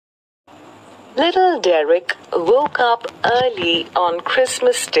Little Derek woke up early on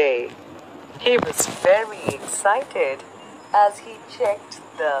Christmas Day. He was very excited as he checked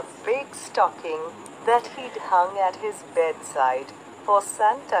the big stocking that he'd hung at his bedside for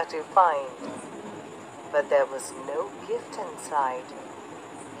Santa to find. But there was no gift inside,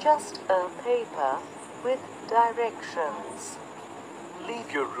 just a paper with directions.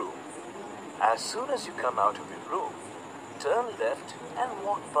 Leave your room. As soon as you come out of your room, turn left and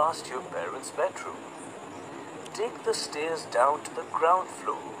walk past your parents' bedroom. Take the stairs down to the ground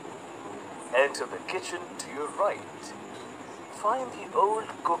floor. Enter the kitchen to your right. Find the old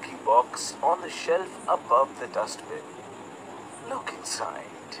cookie box on the shelf above the dustbin. Look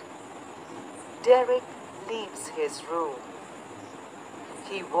inside. Derek leaves his room.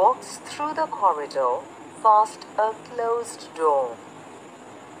 He walks through the corridor past a closed door.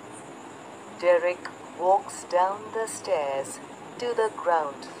 Derek walks down the stairs to the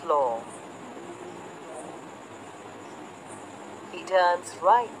ground floor. He turns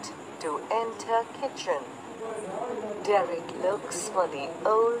right to enter kitchen. Derek looks for the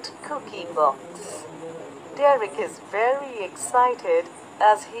old cookie box. Derek is very excited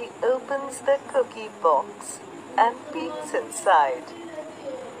as he opens the cookie box and peeks inside.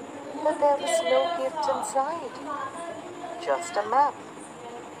 But there was no gift inside, just a map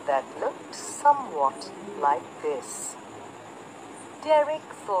that looked somewhat like this. Derek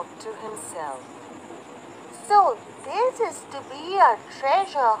thought to himself, "So this is to be a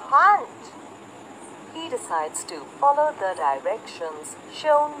treasure hunt." He decides to follow the directions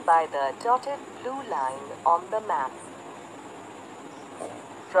shown by the dotted blue line on the map.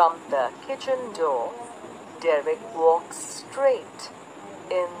 From the kitchen door, Derek walks straight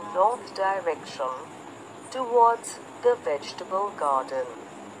in north direction towards the vegetable garden.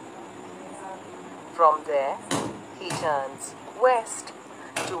 From there, he turns west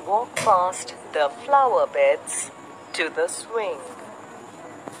to walk past the flower beds to the swing.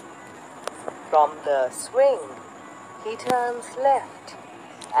 From the swing, he turns left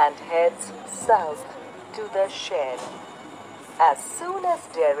and heads south to the shed. As soon as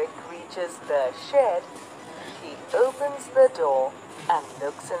Derek reaches the shed, he opens the door and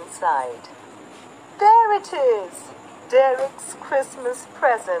looks inside. There it is! Derek's Christmas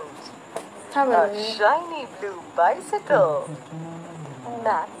present. A shiny blue bicycle.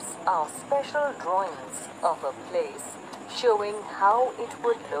 Maps are special drawings of a place showing how it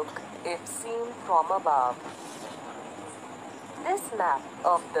would look if seen from above. This map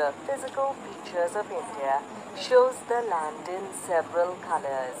of the physical features of India shows the land in several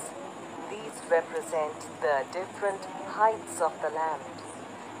colors. These represent the different heights of the land.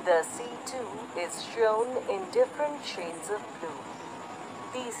 The sea too is shown in different shades of blue.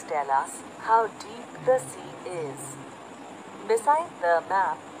 These tell us how deep the sea is. Beside the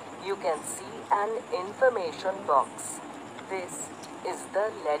map, you can see an information box. This is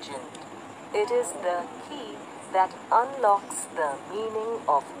the legend. It is the key that unlocks the meaning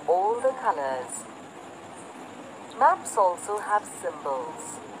of all the colors. Maps also have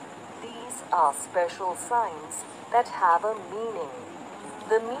symbols. These are special signs that have a meaning.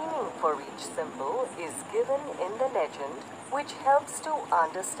 The meaning for each symbol is given in the legend, which helps to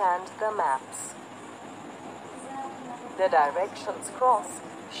understand the maps. The directions cross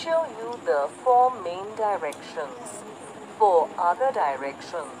show you the 4 main directions. 4 other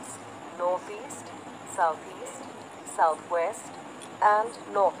directions, northeast, southeast, southwest, and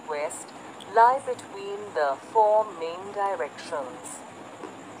northwest, lie between the 4 main directions.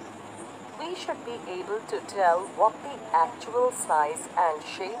 We should be able to tell what the actual size and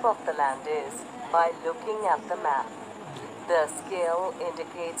shape of the land is by looking at the map. The scale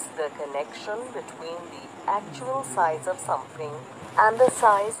indicates the connection between the actual size of something and the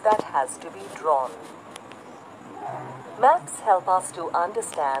size that has to be drawn. Maps help us to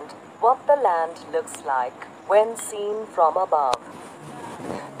understand what the land looks like when seen from above.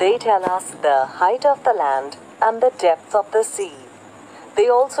 They tell us the height of the land and the depth of the sea. They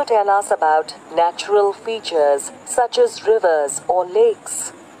also tell us about natural features such as rivers or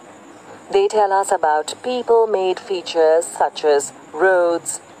lakes. They tell us about people-made features such as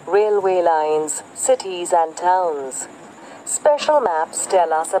roads, railway lines, cities and towns. Special maps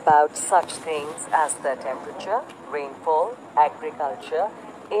tell us about such things as the temperature, rainfall, agriculture,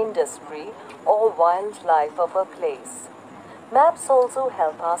 industry, or wildlife of a place. Maps also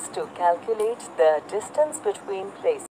help us to calculate the distance between places.